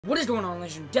What is going on,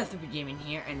 Legend? Deathloop Gaming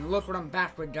here, and look what I'm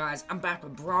back with, guys. I'm back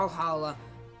with Brawlhalla.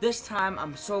 This time,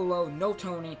 I'm solo, no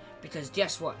Tony, because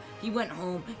guess what? He went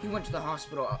home, he went to the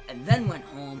hospital, and then went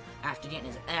home after getting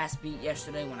his ass beat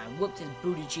yesterday when I whooped his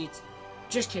booty cheeks.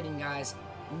 Just kidding, guys.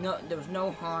 No, there was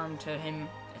no harm to him,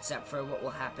 except for what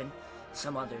will happen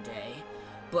some other day.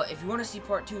 But if you want to see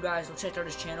part 2, guys, go check out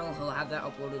his channel. He'll have that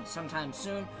uploaded sometime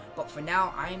soon. But for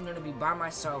now, I am going to be by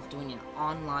myself doing an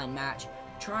online match,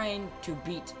 trying to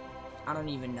beat, I don't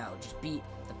even know, just beat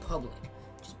the public.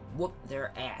 Just whoop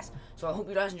their ass. So I hope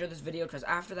you guys enjoyed this video, because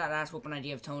after that ass whooping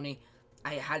idea of Tony,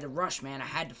 I had to rush, man. I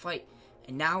had to fight.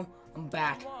 And now, I'm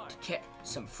back to kick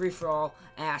some free-for-all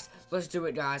ass. Let's do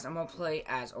it, guys. I'm going to play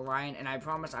as Orion, and I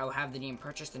promise I will have the game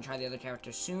purchased and try the other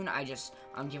characters soon.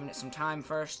 I'm giving it some time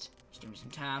first. Just give me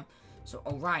some time. So,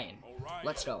 Orion,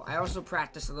 let's go. I also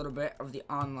practiced a little bit of the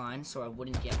online, so I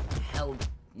wouldn't get held,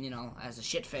 you know, as a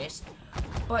shit face.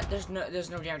 But there's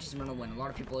no guarantees I'm gonna win. A lot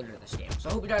of people are into this game. So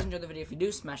I hope you guys enjoyed the video. If you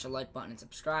do, smash the like button and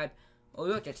subscribe. Oh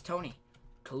look, it's Tony.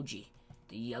 Koji,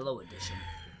 the yellow edition.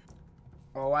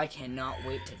 Oh, I cannot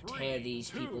wait to tear these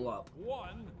people up.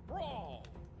 1, brawl.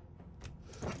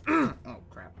 Oh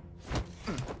crap.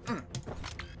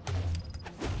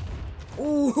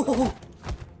 Ooh.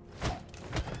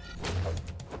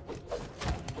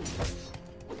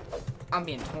 I'm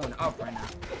being torn up right now.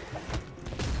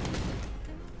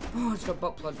 Oh, it's got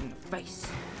butt plugged in the face.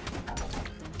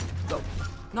 Go.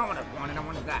 Not what I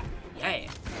wanted that. Yeah.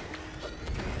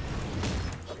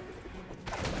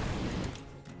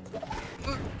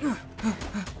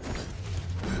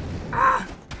 Ah!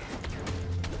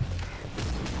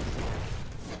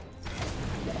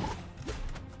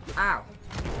 Ow.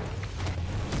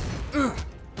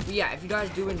 But yeah, if you guys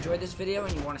do enjoy this video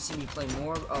and you want to see me play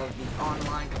more of the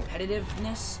online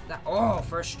competitiveness,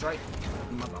 first strike,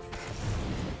 motherfucker.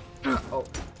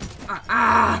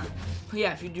 But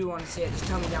yeah, if you do want to see it, just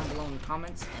tell me down below in the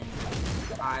comments,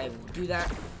 and I will do that,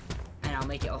 and I'll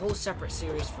make it a whole separate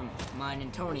series from mine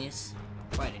and Tony's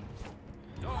fighting.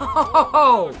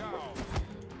 Oh!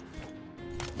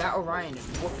 That Orion just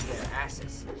whooped their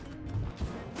asses.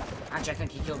 Actually, I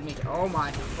think he killed me. Oh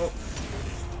my!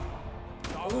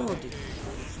 Oh, dude,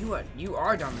 you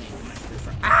are dominating my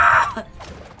friend. Ah!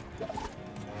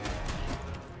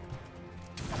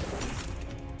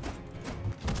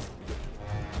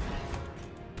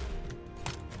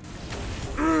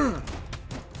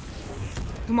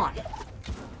 Come on.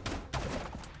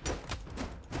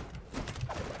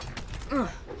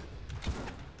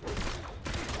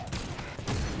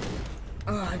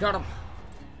 I got him.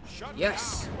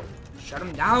 Yes. Shut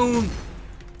him down.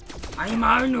 I am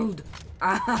Arnold.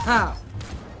 Ah.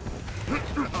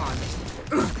 Oh, I missed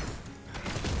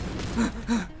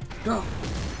it. Go.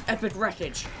 Epic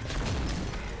wreckage.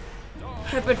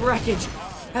 Epic wreckage.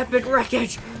 Epic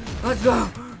wreckage. Let's go.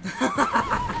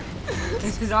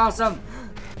 This is awesome.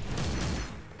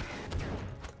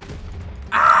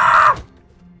 Ah!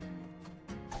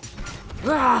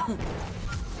 Ah!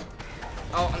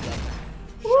 Oh, I'm dead.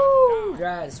 Woo!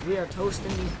 Guys, we are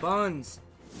toasting these buns.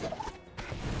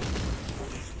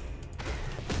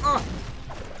 Oh.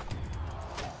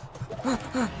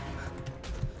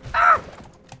 Ah!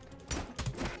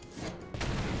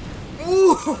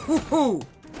 Ooh!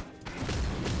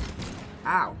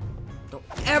 Ow. Don't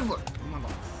ever.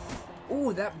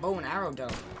 Ooh, that bow and arrow though.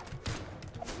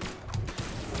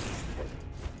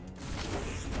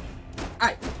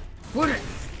 Ay, put it.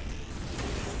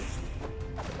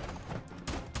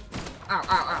 Ow, ow,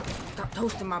 ow. Stop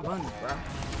toasting my buns, bro.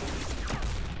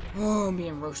 Oh, I'm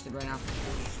being roasted right now.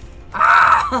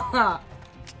 Ah!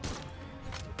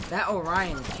 That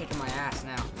Orion is kicking my ass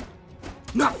now.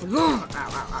 Not for long. Ow,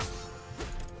 ow, ow.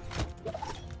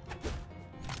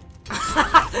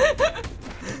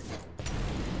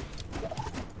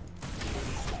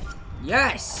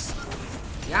 Yes!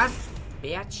 Yes,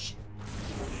 bitch!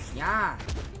 Yeah!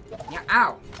 Yeah,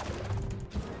 ow!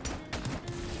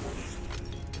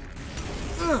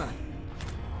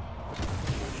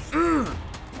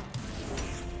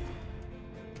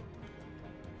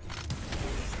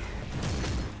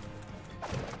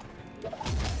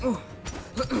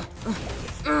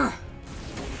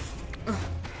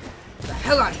 Get the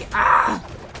hell out of here! Ah!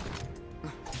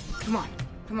 Come on,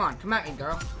 come on, come at me,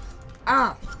 girl!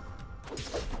 Ah!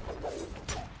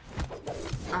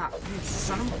 Ah, you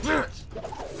son of a bitch!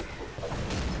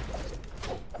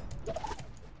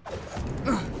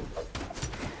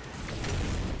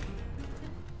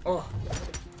 Oh.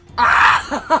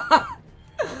 Ah!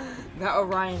 That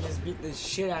Orion just beat the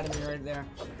shit out of me right there.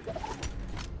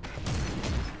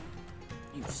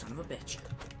 You son of a bitch.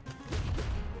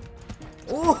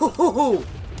 Ooh!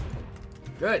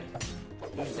 Good.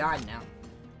 He's died now.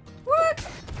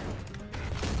 What?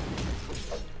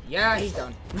 Yeah, he's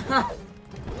done.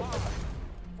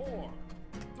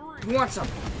 Who wants some?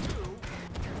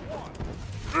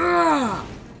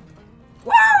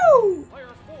 Woo!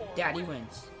 Daddy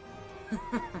wins.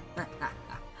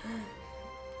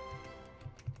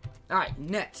 Alright,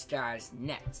 next, guys.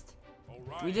 Next.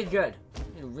 We did good.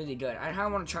 We did really good. I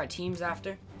want to try teams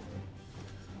after.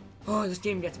 Oh, this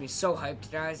game gets me so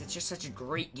hyped, guys. It's just such a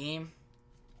great game.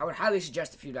 I would highly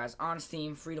suggest it for you guys. On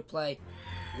Steam, free to play.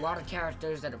 A lot of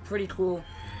characters that are pretty cool,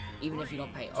 even if you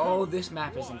don't pay. Oh, this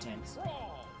map is intense.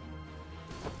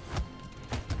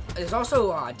 There's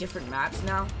also different maps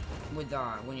now with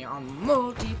when you're on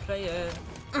multiplayer.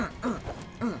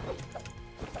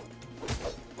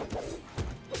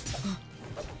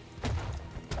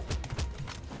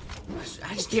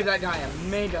 I just gave that guy a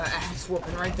mega ass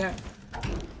whooping right there.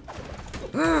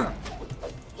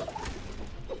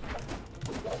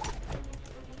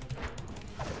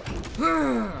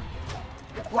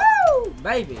 Woo!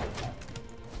 Baby!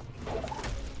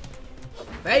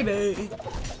 Baby!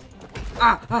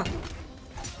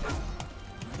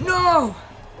 No!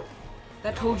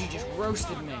 That Koji just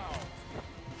roasted me.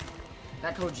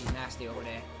 That Koji's nasty over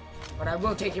there. But I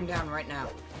will take him down right now.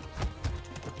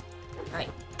 Hey,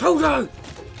 Koji!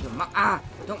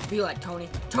 Don't be like Tony.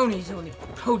 Tony's the only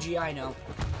Koji I know.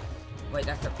 Wait,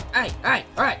 that's the... Hey,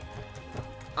 alright!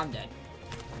 I'm dead.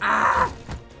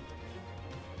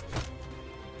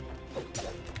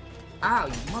 Ow,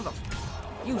 you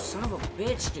motherfucker. You son of a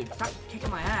bitch, dude. Stop kicking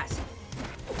my ass.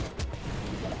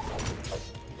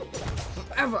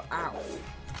 Don't ever... Ow.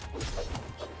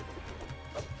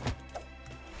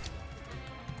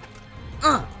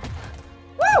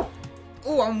 Woo!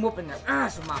 Ooh, I'm whooping their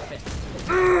ass with my fist.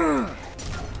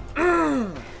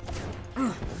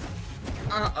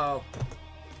 Uh-oh.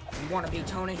 You wanna be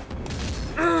Tony?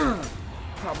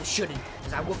 Probably shouldn't,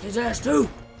 because I whooped his ass too.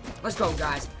 Let's go,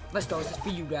 guys. Let's go. This is for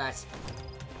you guys.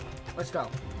 Let's go.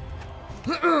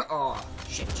 Oh,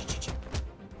 shit.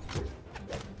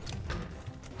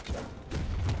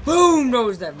 Boom!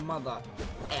 Knows that mother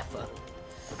effer.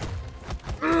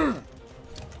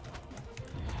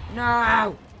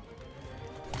 No!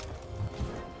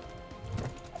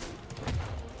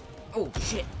 Oh,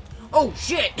 shit. Oh,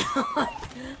 shit!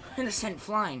 Innocent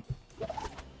flying.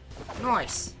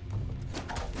 Nice.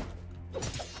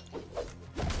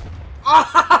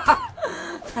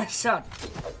 That sucked.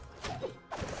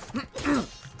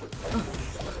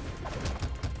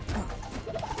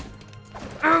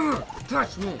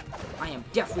 Touch me. I am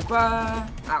Death Reaper.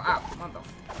 Ow, mother.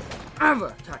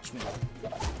 Ever touch me.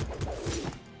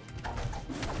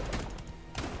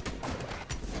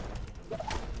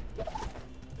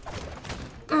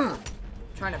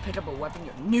 Trying to pick up a weapon,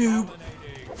 you noob.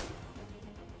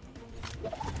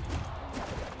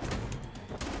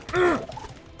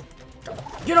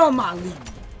 Get on my lead,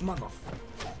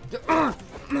 motherfucker.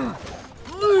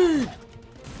 Lead.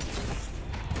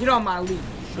 Get on my lead,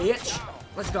 bitch.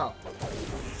 Let's go.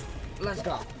 Let's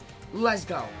go. Let's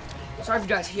go. Sorry if you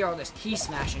guys hear all this key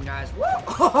smashing, guys.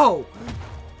 Whoa!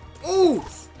 Ooh!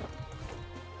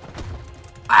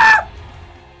 Ah!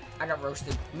 I got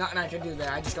roasted. Nothing I can do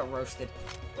there. I just got roasted.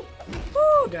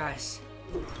 Woo, guys.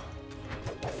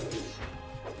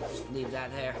 Just leave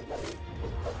that there.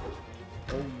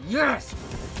 Oh, yes!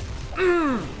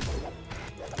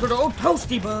 Good old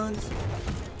toasty buns.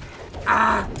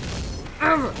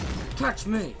 Ever touch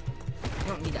me. You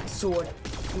don't need that sword.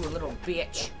 You a little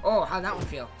bitch. Oh, how'd that one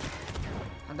feel?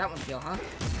 How'd that one feel, huh?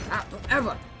 Don't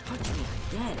ever touch me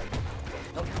again.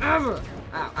 Don't ever.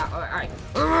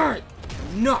 Alright.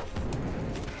 Enough.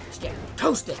 Just get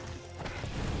toasted.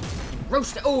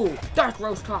 Roasted. Oh, dark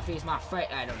roast coffee is my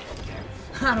favorite. I don't even care.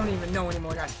 I don't even know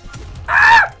anymore, guys.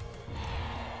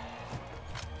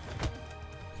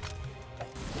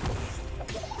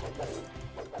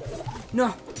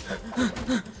 No.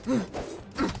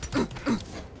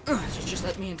 Just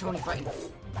let me and Tony fighting.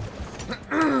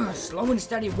 Slow and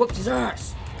steady whooped his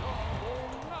ass.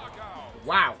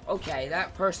 Wow. Okay,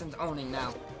 that person's owning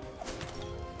now.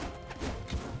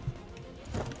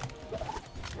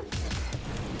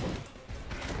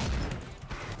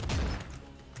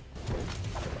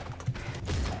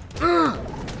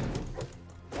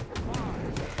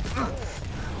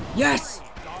 Yes!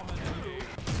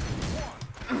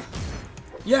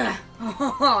 Yeah!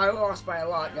 I lost by a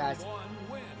lot, guys.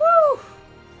 Woo!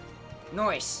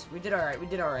 Nice. We did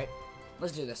alright.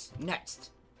 Let's do this.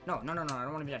 Next. No. I don't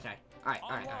want to be that guy. Alright.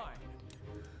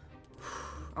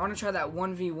 I want to try that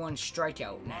 1v1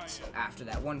 strikeout next. After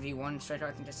that 1v1 strikeout,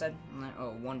 I think I said.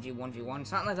 Oh, 1v1v1.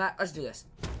 Something like that. Let's do this.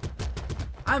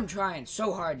 I'm trying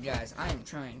so hard, guys. I am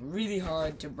trying really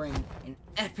hard to bring an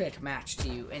epic match to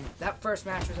you. And that first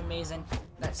match was amazing.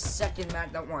 That second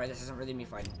match, don't worry, this isn't really me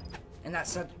fighting. And that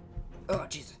oh,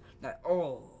 Jesus.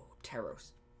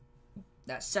 Teros.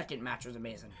 That second match was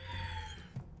amazing.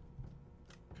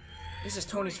 This is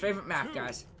Tony's favorite map,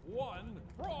 guys. 1,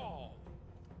 brawl!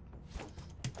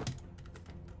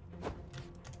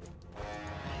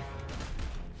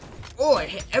 Oh, I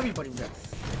hit everybody with it.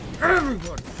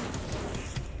 Everybody!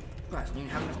 Guys, I don't even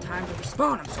have enough time to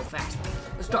respawn. I'm so fast.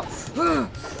 Let's go.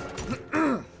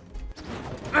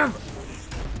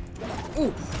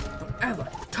 Ooh, don't ever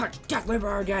touch Death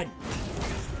Labor again.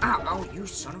 Ow, ow, you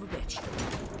son of a bitch.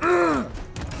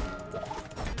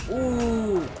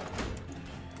 Ooh.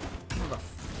 Never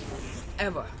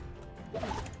ever.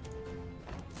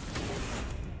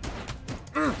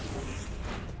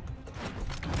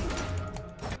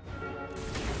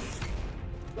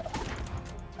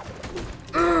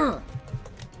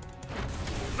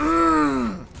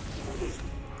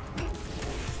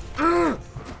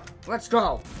 Let's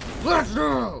go. Let's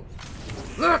go.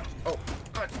 Let's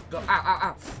go. Ow,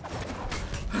 ow,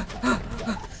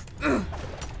 ow.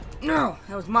 No,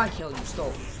 that was my kill you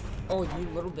stole. Oh, you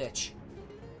little bitch.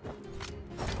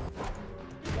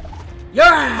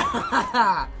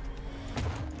 Yeah!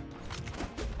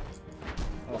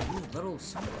 Oh, you little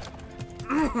son of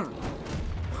a...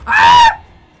 Ah!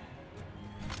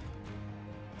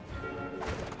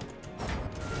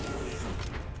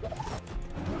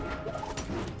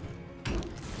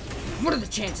 What are the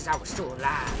chances I was still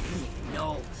alive?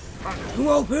 No. I'm too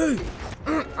OP!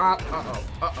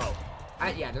 Uh-oh.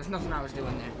 Yeah, there's nothing I was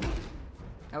doing there.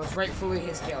 That was rightfully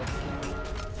his kill.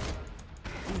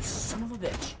 You son of a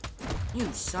bitch.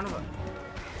 You son of a...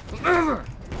 Whatever!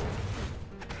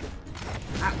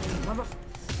 Ah, mother...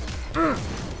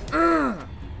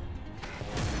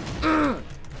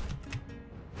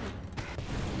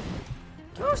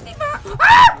 Toasty bar...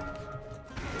 Ah!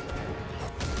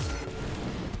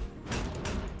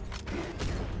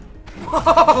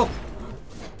 Oh!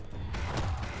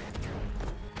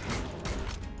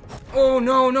 Oh,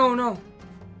 no.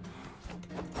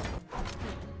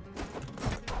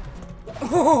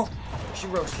 Oh! She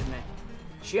roasted me.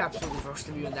 She absolutely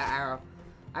roasted me with that arrow.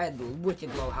 I had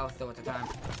wicked low health, though, at the time.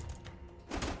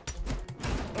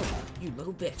 Oh, you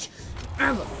little bitch.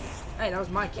 Hey, that was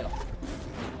my kill.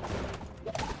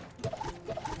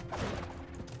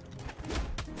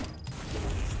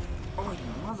 Oh, you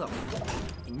mother...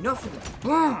 Enough of the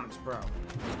bombs, bro.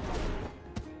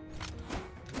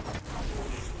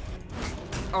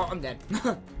 Oh, I'm dead.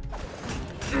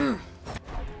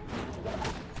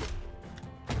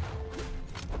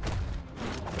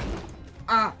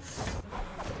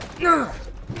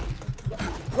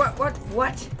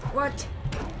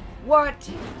 What?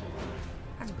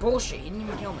 That's bullshit. He didn't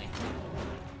even kill me.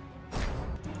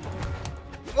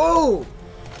 Oh!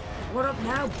 What up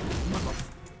now? What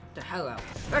the hell out?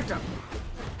 Back up.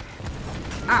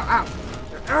 Ow.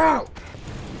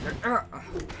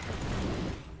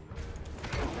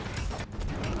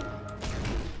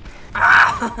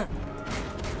 Ah!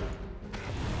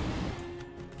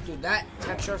 Dude, that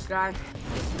Tetros guy,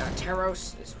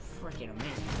 Teros, is freaking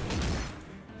amazing.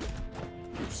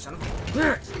 You son of a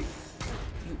bitch!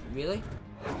 You really?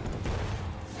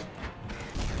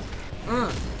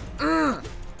 Ow.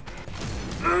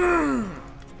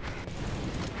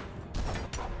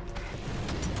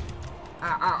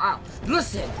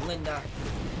 Listen, Linda.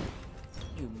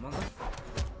 You mother...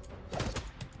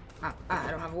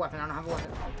 I don't have a weapon.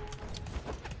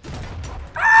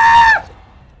 Ah!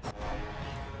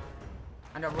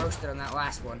 I got roasted on that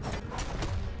last one.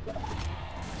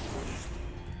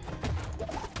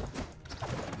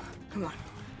 Come on.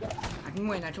 I can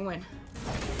win.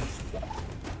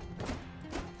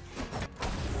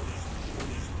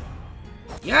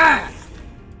 Yeah!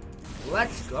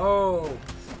 Let's go.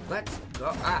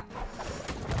 Ah.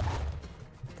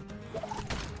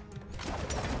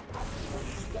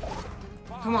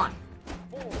 Come on.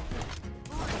 4, 3,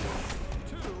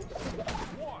 2,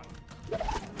 1.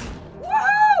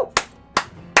 Woohoo!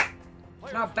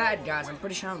 Not bad, guys. I'm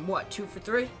pretty sure I'm, 2 for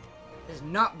 3? That is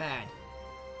not bad.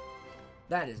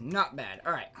 That is not bad.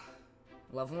 Alright.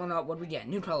 Leveling up. What do we get?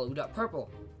 New color. We got purple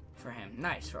for him.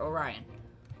 Nice. For Orion.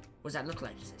 What does that look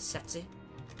like? Is it sexy?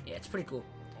 Yeah, it's pretty cool.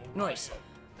 Nice.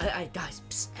 Guys,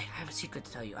 psst, I have a secret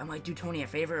to tell you. I might do Tony a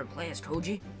favor and play as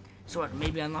Koji, so I can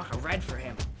maybe unlock a red for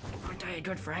him. Aren't I a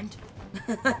good friend?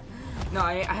 No,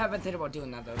 I haven't thought about doing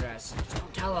that though, guys. Just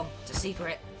don't tell him. It's a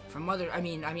secret. From Mother,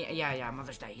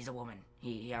 Mother's Day. He's a woman.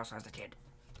 He also has a kid.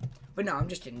 But no, I'm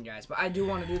just kidding, guys. But I do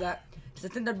want to do that because I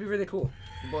think that'd be really cool.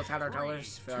 We both had our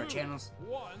colors for our channels,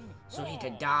 so he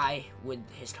could die with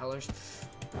his colors.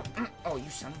 Oh, you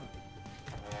son of a...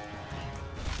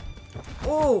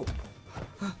 Oh!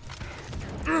 I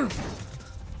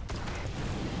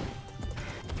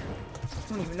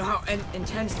don't even know how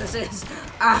intense this is.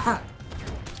 Ah!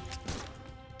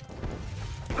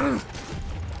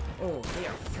 Oh, they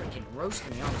are freaking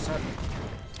roasting me all of a sudden.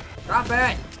 Stop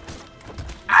it!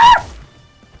 Ah!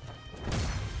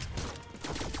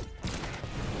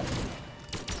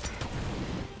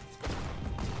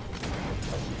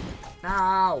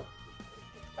 No!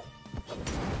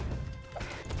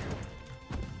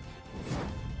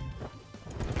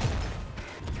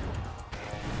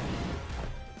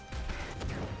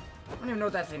 I don't even know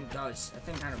what that thing does. That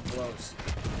thing kind of blows.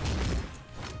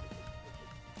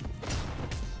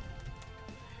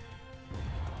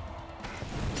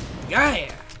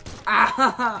 Yeah!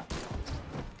 Ah!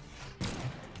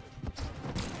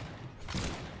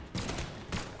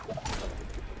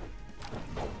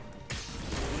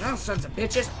 No, sons of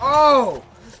bitches. Oh!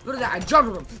 Look at that. I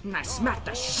juggled him and I smacked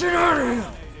the shit out of him.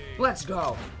 Let's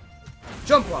go.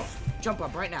 Jump up. Jump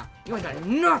up right now. You ain't got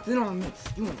nothing on me.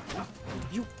 You ain't got nothing.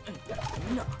 You ain't got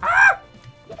nothing. Ah!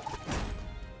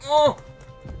 Oh!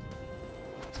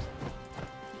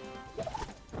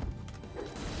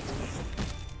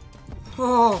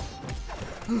 Oh!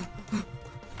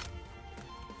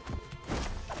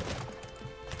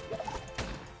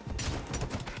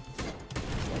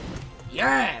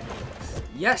 Yeah!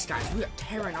 Yes, guys, we are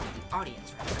tearing up the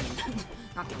audience right now. I mean,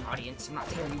 not the audience. I'm not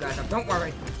tearing you guys up. Don't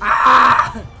worry.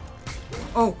 Ah!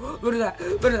 Oh, look at that.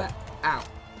 Look at that. Ow.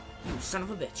 You son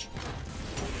of a bitch.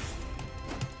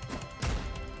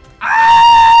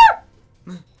 Ah!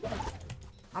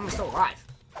 I'm still alive.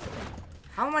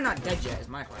 How am I not dead yet is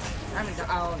my question. I haven't done.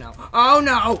 Oh, no. Oh,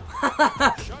 no!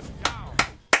 Shut down.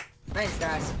 Thanks,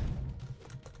 guys.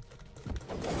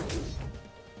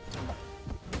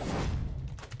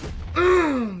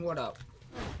 What up?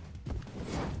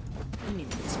 You didn't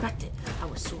even expect it. I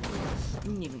was so good. You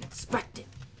didn't even expect it.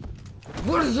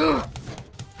 What is up?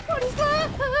 What is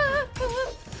love?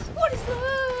 What is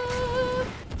love?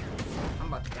 I'm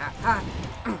about to die. Ah.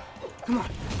 Come on.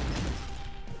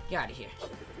 Get out of here.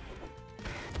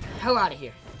 Hell out of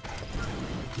here.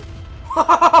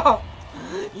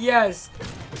 Yes.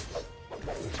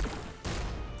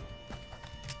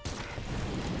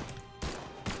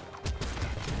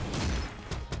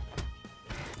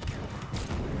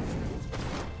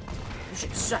 You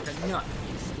should suck a nut,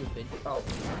 you stupid. Oh.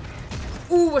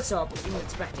 Ooh, what's up? You didn't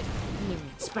expect it. You didn't even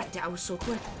expect it. I was so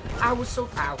quick. I was so...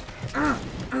 Ow.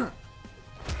 I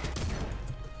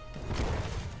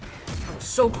was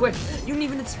so quick. You didn't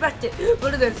even expect it.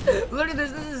 Look at this. Look at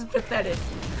this. This is pathetic.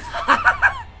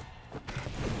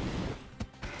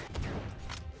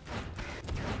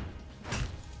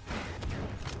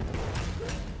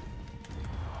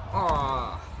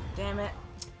 Aw, damn it.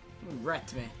 You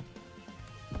wrecked me.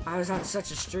 I was on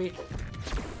such a streak.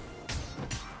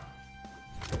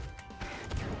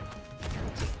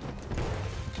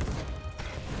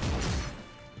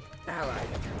 The hell out of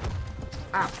here.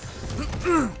 Ow.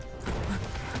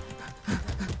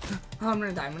 Oh, I'm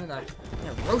gonna die, I'm gonna die.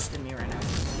 They're roasting me right now.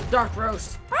 Dark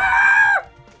roast. Ah!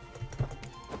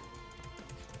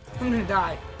 I'm gonna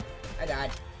die. I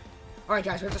died. Alright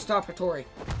guys, we have to stop Hattori.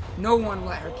 No one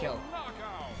let her kill.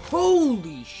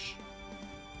 Holy sh...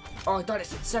 Oh, I thought it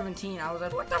said 17. I was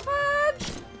like, what the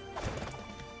fudge?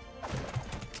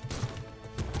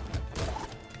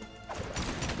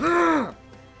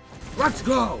 Let's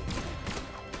go!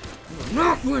 You're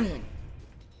not winning!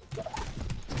 I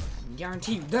can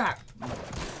guarantee you that.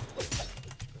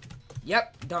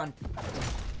 Yep, done.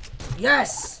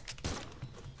 Yes!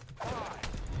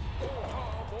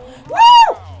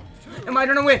 Woo! Am I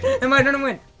gonna win? Am I gonna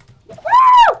win?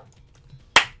 Woo!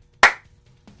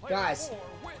 Guys.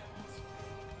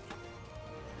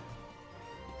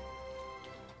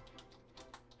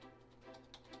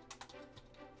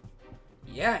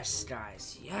 Yes,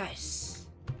 guys, yes.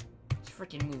 Let's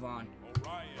freaking move on.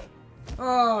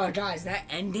 Oh, guys, that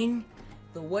ending,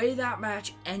 the way that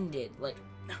match ended, like,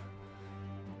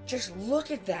 just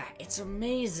look at that. It's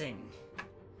amazing.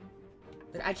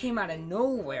 Like, I came out of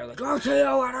nowhere, like,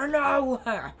 RKO out of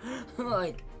nowhere.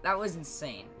 Like, that was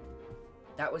insane.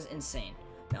 That was insane.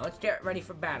 Now let's get ready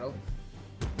for battle.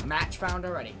 Match found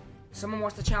already. Someone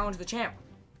wants to challenge the champ.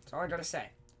 That's all I gotta say.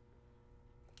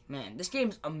 Man, this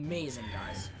game's amazing,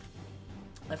 guys.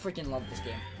 I freaking love this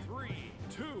game. 3,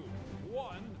 2,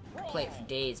 1. I play it for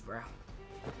days, bro.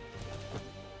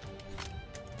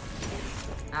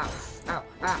 Ow, ow,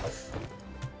 ow.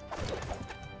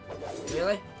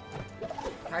 Really?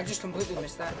 I just completely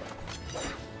missed that.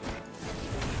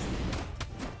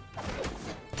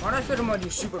 Why do I feel I'm gonna do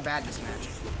super bad this match?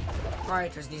 Probably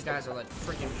because these guys are like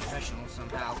freaking professionals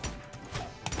somehow.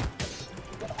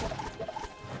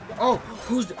 Oh,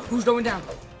 who's going down?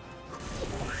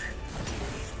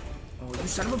 Oh, you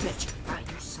son of a bitch! Ah,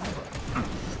 you son of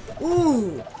a...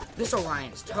 Ooh, this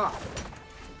Orion's tough.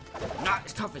 Not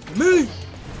as tough as me,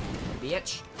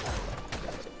 bitch.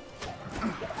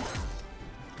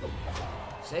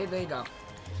 Say there you go.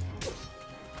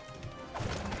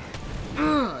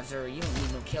 Sir, you don't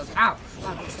need no kills. Ow!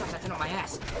 Ow, stop that thing on my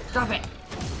ass. Stop it!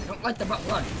 I don't like the butt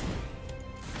blood.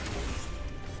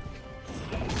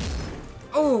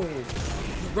 Oh!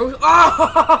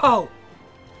 Oh!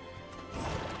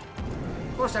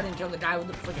 Of course I didn't kill the guy with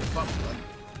the freaking butt blood.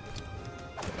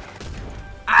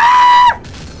 Ah!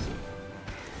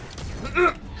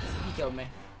 He killed me.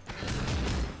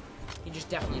 He just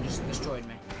definitely just destroyed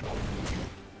me.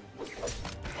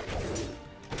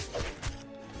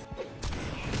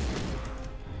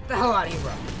 Get the hell out of here,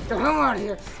 bro. Get the hell out of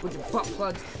here with your butt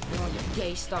plugs and all your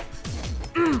gay stuff.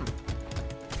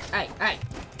 Hey, hey.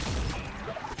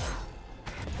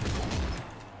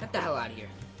 Get the hell out of here.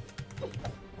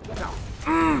 Go.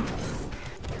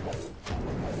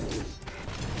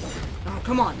 Oh,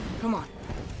 come on. Come on.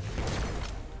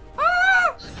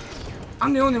 Ah!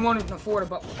 I'm the only one who can afford a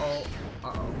butt. Oh.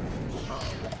 Uh-oh. Uh-oh.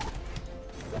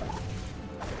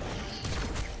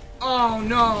 Oh,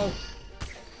 no.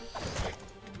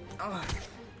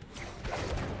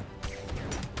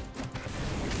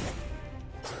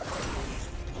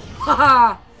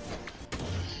 Haha!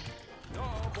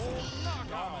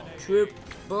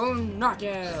 Triple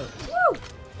knockout! Woo!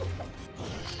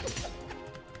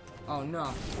 Oh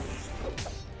no.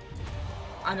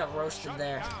 I got roasted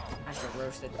there. I got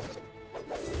roasted.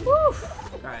 Woo!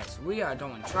 Guys, we are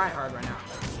going try hard right now.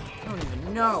 I don't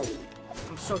even know.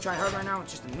 I'm so try hard right now,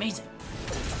 it's just amazing.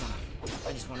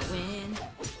 I just wanna win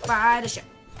by the shot.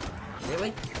 Really?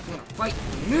 You wanna fight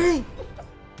me?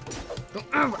 Don't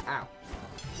ever. Ow.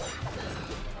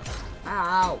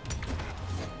 Ow.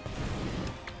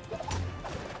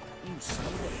 You son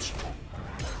of a bitch.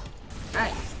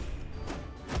 Hey.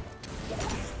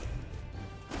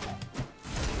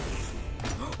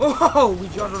 Oh, we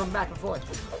juggled them back and forth.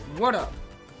 What up?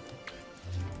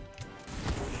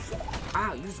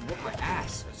 Ow, you just whooped my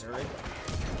ass, Missouri.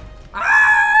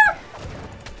 Ah!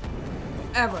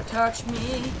 Don't ever touch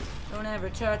me. Don't ever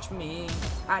touch me.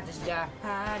 I just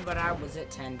died, but I was at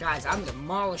 10. Guys, I'm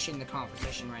demolishing the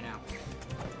competition right now.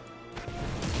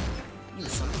 You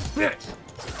son of a bitch.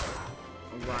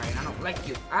 Alright, I don't like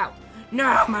you. Ow.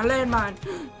 No, my landmine.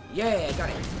 Yeah, got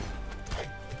it.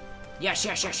 Yes,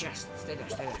 yes, yes, yes. Stay there,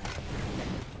 stay there.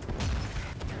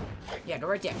 Yeah, go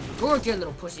right there. Go right there,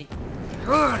 little pussy.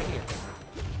 Go out of here.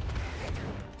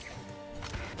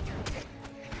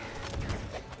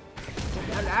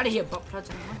 Get out of here, butt plugs.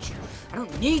 I don't want you. I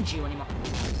don't need you anymore.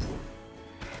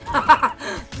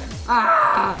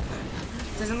 Ah!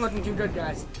 This isn't looking too good,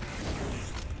 guys.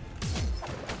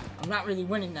 I'm not really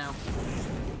winning now.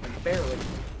 Barely.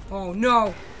 Oh,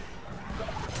 no.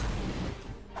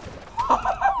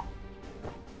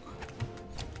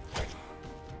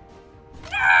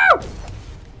 No!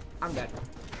 I'm dead.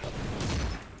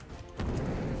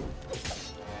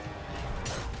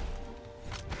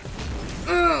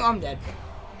 I'm dead.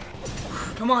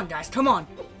 Come on, guys. Come on.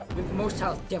 We have the most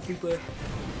health. Definitely good.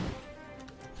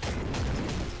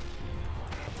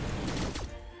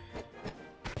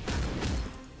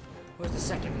 Where's the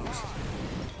second most?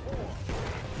 4,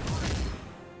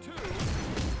 2,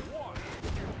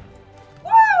 1.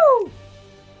 Woo!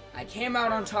 I came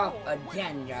out on top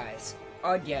again, guys.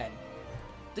 Again.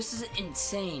 This is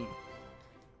insane.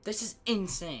 This is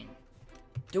insane.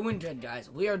 Doing good, guys.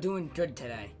 We are doing good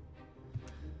today.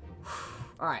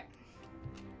 Alright.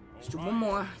 Let's do one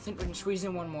more. I think we can squeeze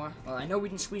in one more. Well, I know we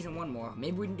can squeeze in one more.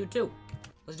 Maybe we can do two.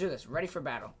 Let's do this. Ready for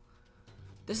battle.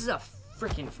 This is a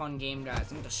freaking fun game,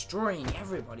 guys. I'm destroying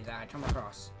everybody that I come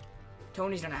across.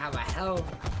 Tony's gonna have a hell...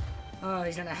 Oh,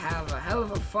 he's gonna have a hell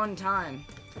of a fun time.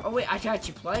 Oh, wait. I can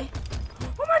actually play?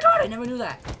 Oh, my God. I never knew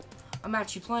that. I'm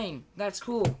actually playing. That's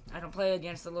cool. I can play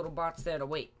against the little bots there to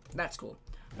wait. That's cool.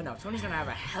 But no, Tony's gonna have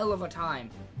a hell of a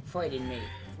time fighting me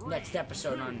next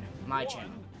episode on my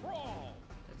channel.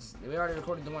 We already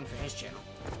recorded the one for his channel.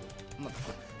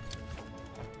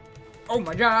 Oh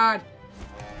my God!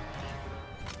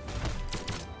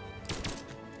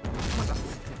 What the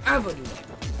f- ever do that?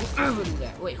 Who ever do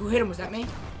that? Wait, who hit him? Was that me?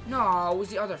 No, it was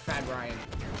the other fat Ryan.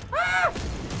 Ah!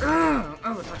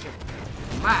 Don't ever touch him.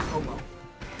 My homo.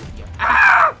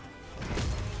 Ah!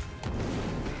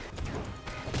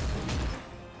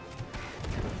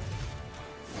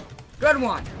 Good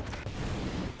one.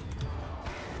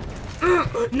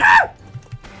 No!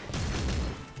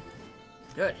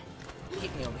 Good.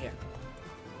 Keep me over here.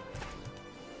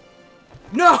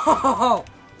 No!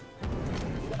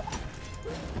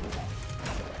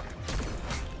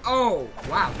 Oh,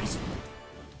 wow. Nice.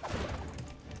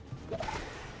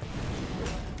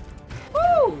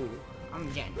 Woo!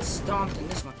 I'm getting stomped in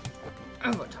this one.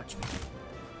 Ever touch me.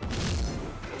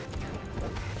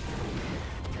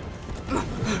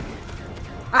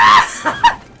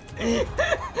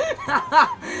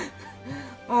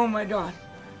 Oh my god.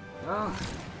 Oh.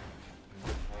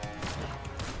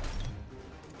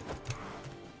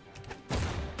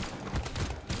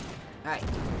 Alright.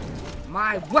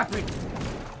 My weapon!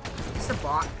 It's a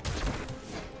bot.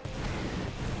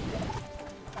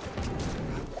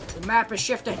 The map is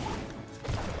shifting.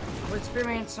 We're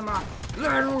experiencing some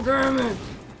little damage.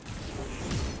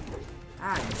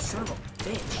 Ah, you son of a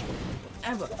bitch.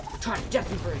 Ever try to death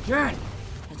me for again?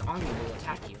 His army will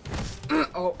attack you.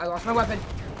 Oh, I lost my weapon.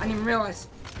 I didn't even realize.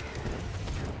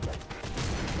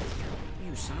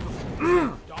 You son of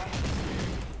a...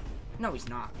 No, he's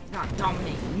not. He's not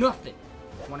dominating nothing.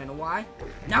 Wanna know why?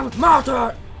 Now it's my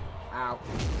turn! Ow.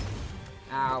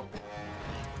 Ow.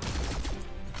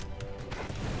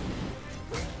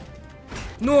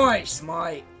 Nice,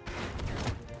 mate.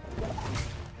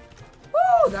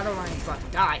 Woo! That Orion's about to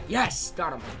die. Yes!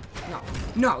 Got him. No.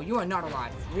 No, you are not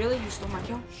alive. Really? You stole my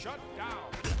kill? Shut down.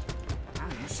 Wow,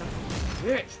 you son of a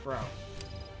bitch, bro.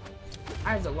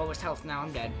 I have the lowest health now.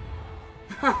 I'm dead.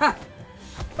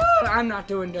 I'm not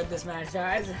doing good this match,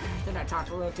 guys. I think I talked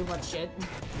a little too much shit.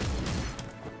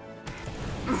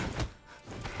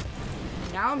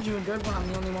 Now I'm doing good when I'm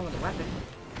the only one with a weapon.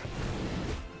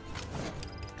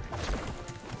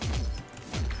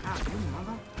 Ah,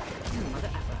 you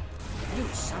mother effer. You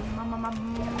son of a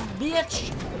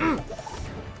bitch.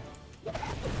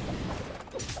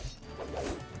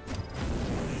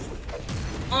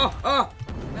 Oh,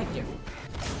 thank you.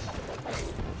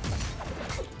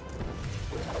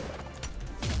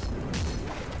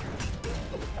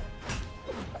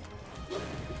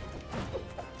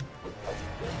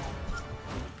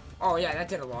 Oh yeah, that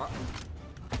did a lot.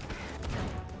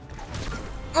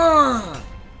 I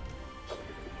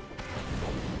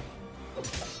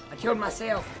killed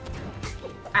myself.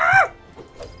 Ah!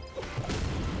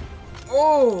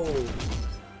 Oh!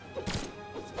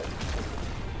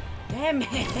 Damn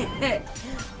it!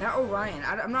 That Orion,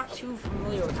 I'm not too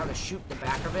familiar with how to shoot the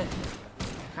back of it. I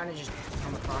kind of just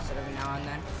come across it every now and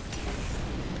then.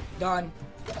 Done.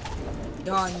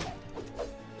 Done.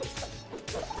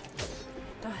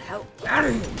 What the hell? Out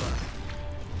of here,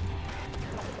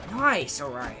 bro. Nice,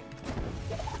 Orion.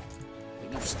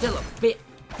 But you're still a big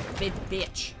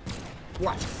bitch.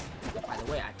 Watch. By the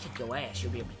way, I kick your ass,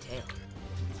 you'll be able to tell.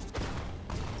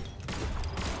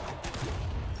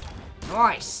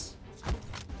 Nice.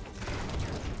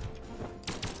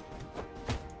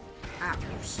 Ow,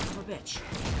 you son of a bitch.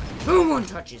 No one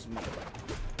touches me.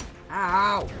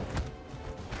 Ow.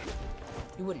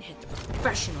 You wouldn't hit the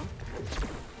professional.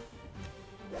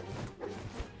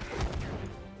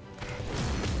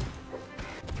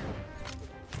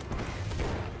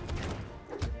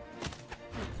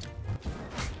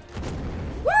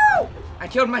 Woo! I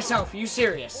killed myself. Are you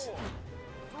serious?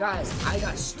 Guys, I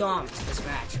got stomped this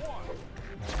match.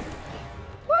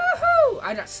 Woohoo!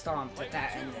 I got stomped at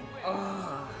that ending.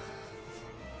 Oh.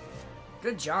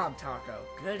 Good job, Taco.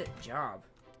 Good job.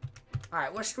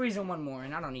 Alright, we're squeezing one more,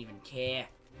 and I don't even care.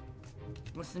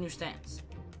 What's the new stance?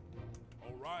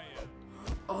 Orion.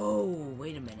 Oh,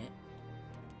 wait a minute.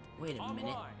 Wait a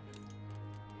minute.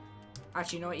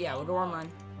 Actually, you know what? Yeah, we'll go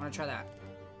online. I want to try that.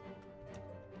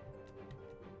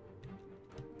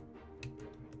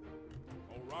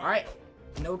 Alright.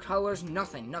 No colors,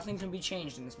 nothing. Nothing can be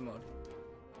changed in this mode.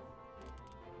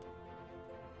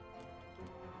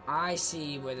 I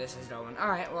see where this is going.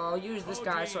 Alright, well, I'll use this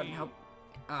guy so I can help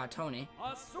Tony.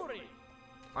 Asuri.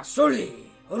 Asuri!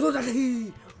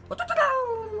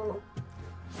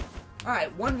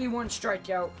 Alright, 1v1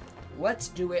 strikeout. Let's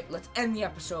do it. Let's end the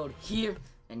episode here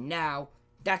and now.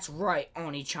 That's right,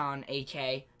 Oni-chan,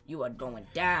 AK. You are going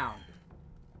down.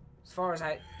 As far as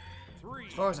I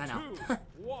know. 2,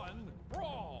 1,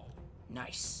 brawl.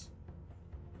 Nice.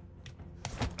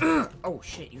 Oh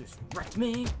shit, you just wrecked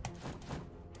me.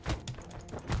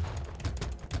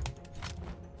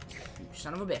 You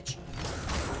son of a bitch.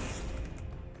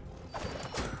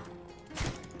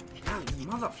 Ow, you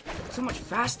mother... So much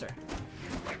faster.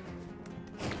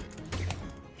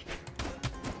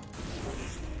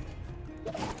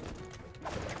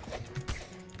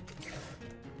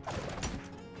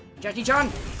 Jackie Chan!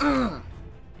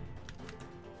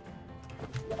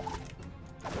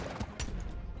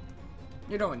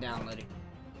 You're going down, lady.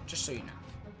 Just so you know.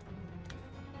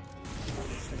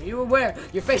 Are you aware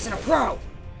you're facing a pro?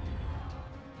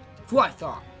 That's what I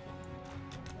thought.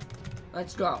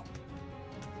 Let's go.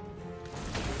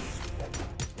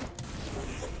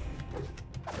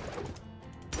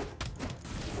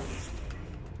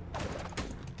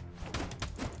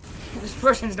 This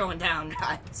person's going down,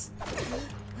 guys.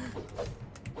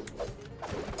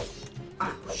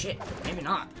 Oh, shit. Maybe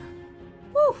not.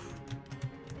 Woo.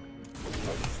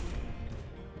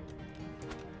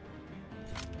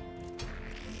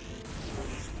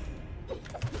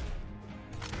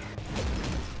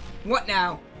 What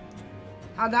now?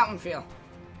 How'd that one feel?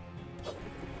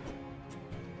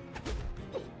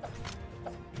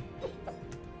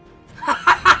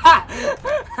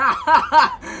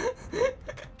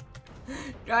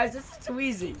 Guys, this is too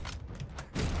easy.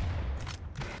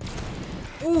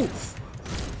 Oof.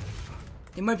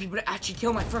 They might be able to actually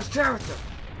kill my first character.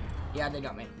 Yeah, they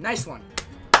got me. Nice one.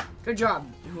 Good job,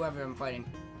 whoever I'm fighting.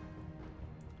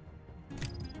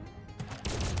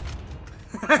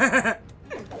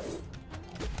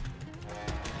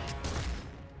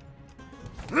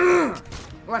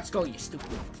 Let's go, you stupid.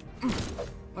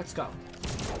 Let's go.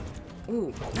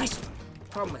 Ooh, nice one.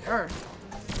 Problem with her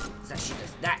is that she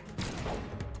does that.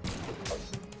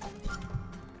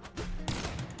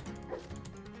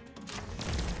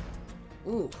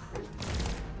 Ooh.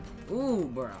 Ooh,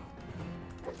 bro.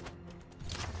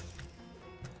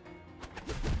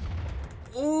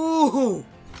 Ooh.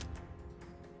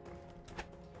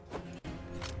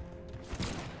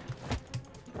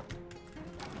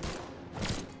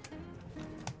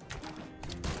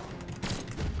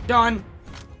 Done.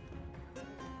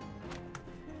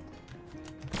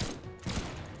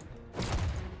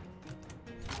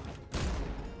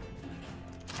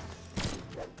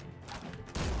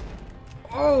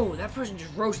 Oh, that person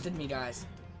just roasted me, guys.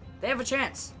 They have a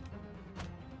chance.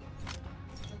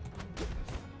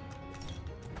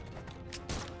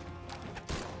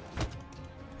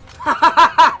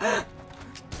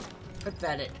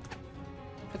 Pathetic.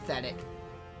 Pathetic.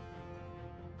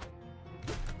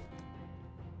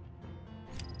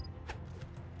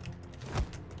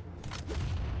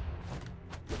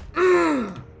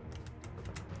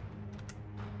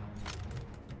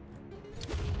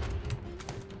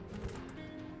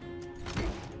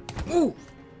 Ooh!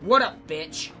 What up,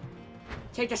 bitch?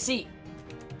 Take a seat.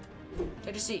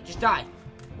 Take a seat. Just die.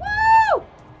 Woo!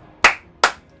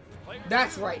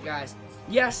 That's right, guys.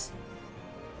 Yes.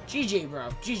 GG, bro.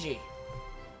 GG.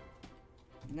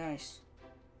 Nice.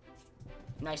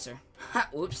 Nicer. Ha!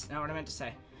 Oops. Not what I meant to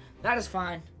say. That is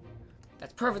fine.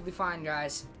 That's perfectly fine,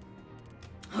 guys.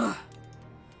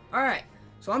 Alright.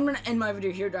 So I'm going to end my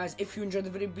video here, guys. If you enjoyed the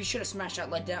video, be sure to smash that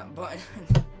like button.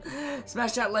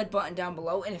 Smash that like button down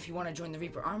below, and if you want to join the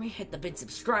Reaper Army, hit the big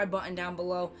subscribe button down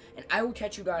below, and I will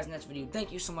catch you guys in the next video.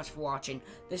 Thank you so much for watching.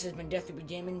 This has been Death3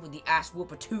 Gaming with the ass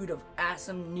whoopitude of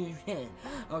awesome new.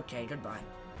 Okay, goodbye.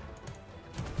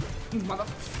 You mother...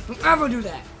 Don't ever do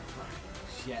that!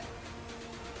 Shit.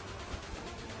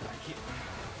 I can't...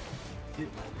 Dude,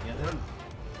 yeah, they don't...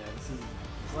 Yeah, this is...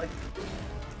 It's like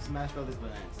Smash Brothers,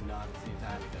 but it's not at the same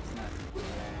time because it's not...